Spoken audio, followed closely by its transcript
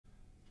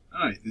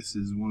Alright, this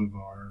is one of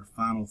our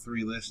final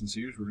 3 lessons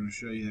here. We're going to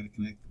show you how to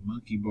connect the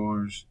monkey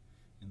bars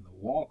and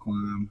the wall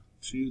climb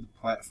to the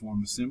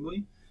platform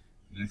assembly.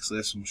 The next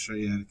lesson will show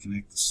you how to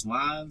connect the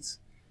slides,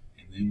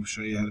 and then we'll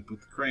show you how to put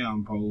the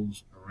crayon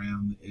poles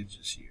around the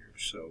edges here.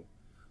 So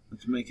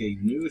let's make a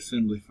new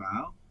assembly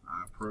file,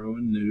 iPro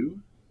and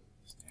new,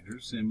 standard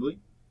assembly.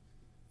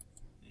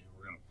 And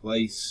we're going to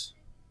place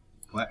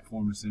the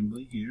platform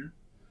assembly here.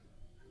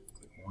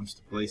 Click once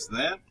to place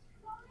that.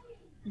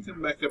 And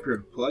come back up here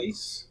to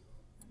place.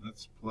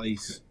 Let's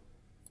place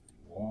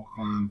the wall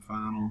climb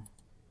final.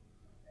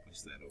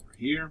 Place that over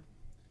here.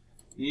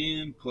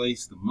 And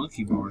place the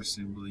monkey bar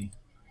assembly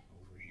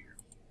over here.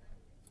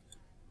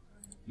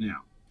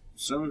 Now,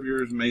 some of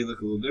yours may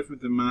look a little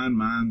different than mine.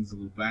 Mine's a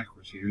little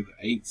backwards here. The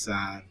 8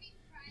 side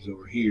is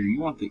over here. You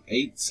want the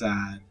 8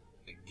 side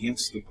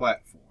against the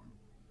platform.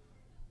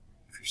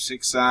 If your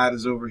 6 side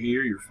is over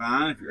here, you're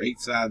fine. If your 8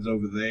 side's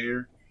over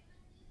there,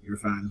 you're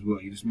fine as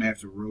well. You just may have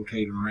to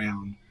rotate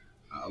around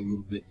a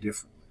little bit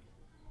differently.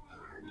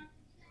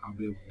 I'll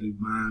be able to do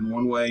mine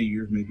one way,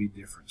 yours may be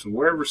different. So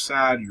wherever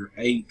side your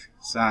 8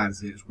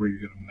 sides is where you're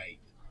going to mate.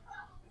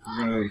 We're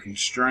going to go to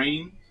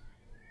constrain,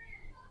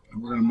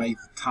 and we're going to make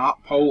the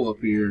top pole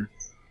up here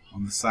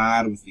on the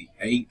side with the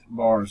 8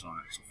 bars on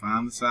it. So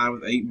find the side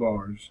with 8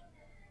 bars.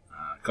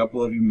 A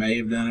couple of you may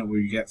have done it where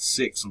you got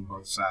 6 on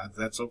both sides.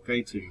 That's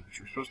okay too, but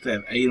you're supposed to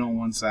have 8 on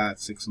one side,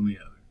 6 on the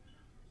other.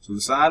 So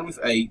the side with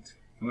 8,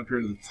 come up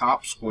here to the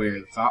top square,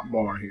 the top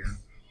bar here.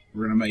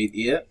 We're going to mate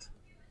it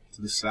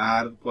to the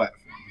side of the platform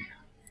here.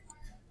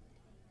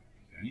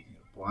 Okay,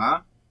 apply.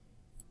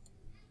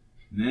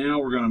 Now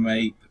we're going to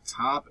make the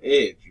top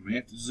edge. You may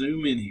have to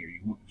zoom in here.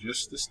 You want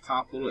just this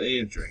top little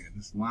edge right here,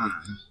 this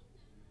line,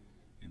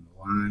 and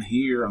the line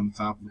here on the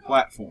top of the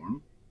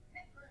platform,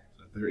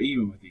 so that they're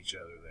even with each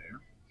other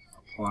there.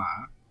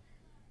 Apply.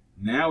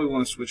 Now we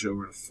want to switch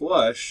over to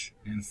flush,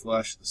 and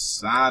flush the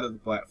side of the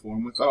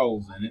platform with the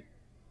holes in it,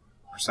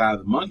 or side of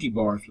the monkey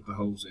bars with the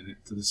holes in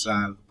it, to the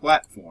side of the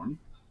platform.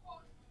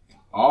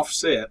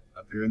 Offset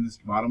up here in this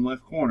bottom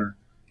left corner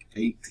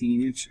 18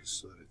 inches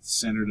so that it's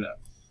centered up.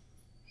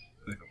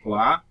 Click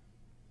apply,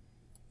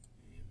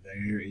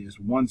 and there is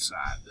one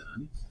side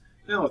done.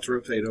 Now let's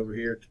rotate over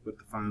here to put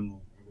the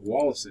final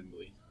wall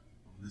assembly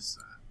on this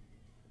side.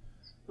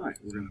 Alright,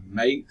 we're going to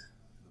mate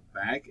the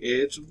back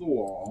edge of the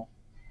wall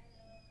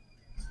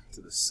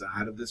to the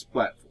side of this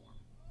platform.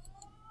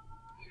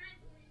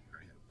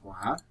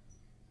 Apply.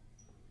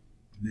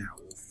 Now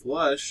we'll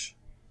flush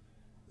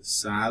the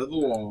side of the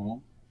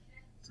wall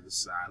to the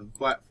side of the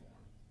platform.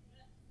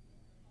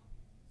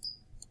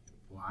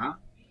 Apply.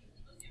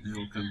 Now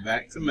we'll come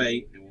back to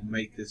mate, and we'll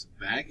make this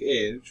back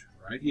edge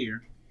right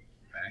here,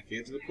 back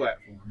edge of the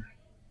platform,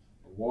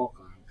 or wall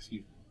climb,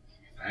 excuse me,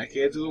 back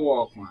edge of the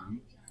wall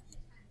climb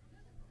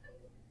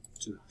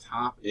to the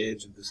top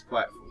edge of this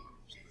platform.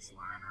 So this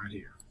line right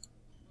here.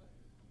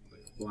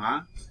 Click apply,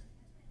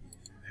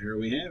 and there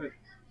we have it.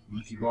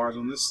 Monkey bars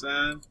on this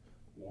side,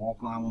 wall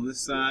climb on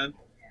this side.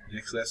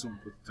 Next lesson,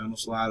 we'll put the tunnel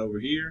slide over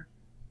here,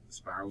 the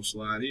spiral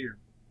slide here.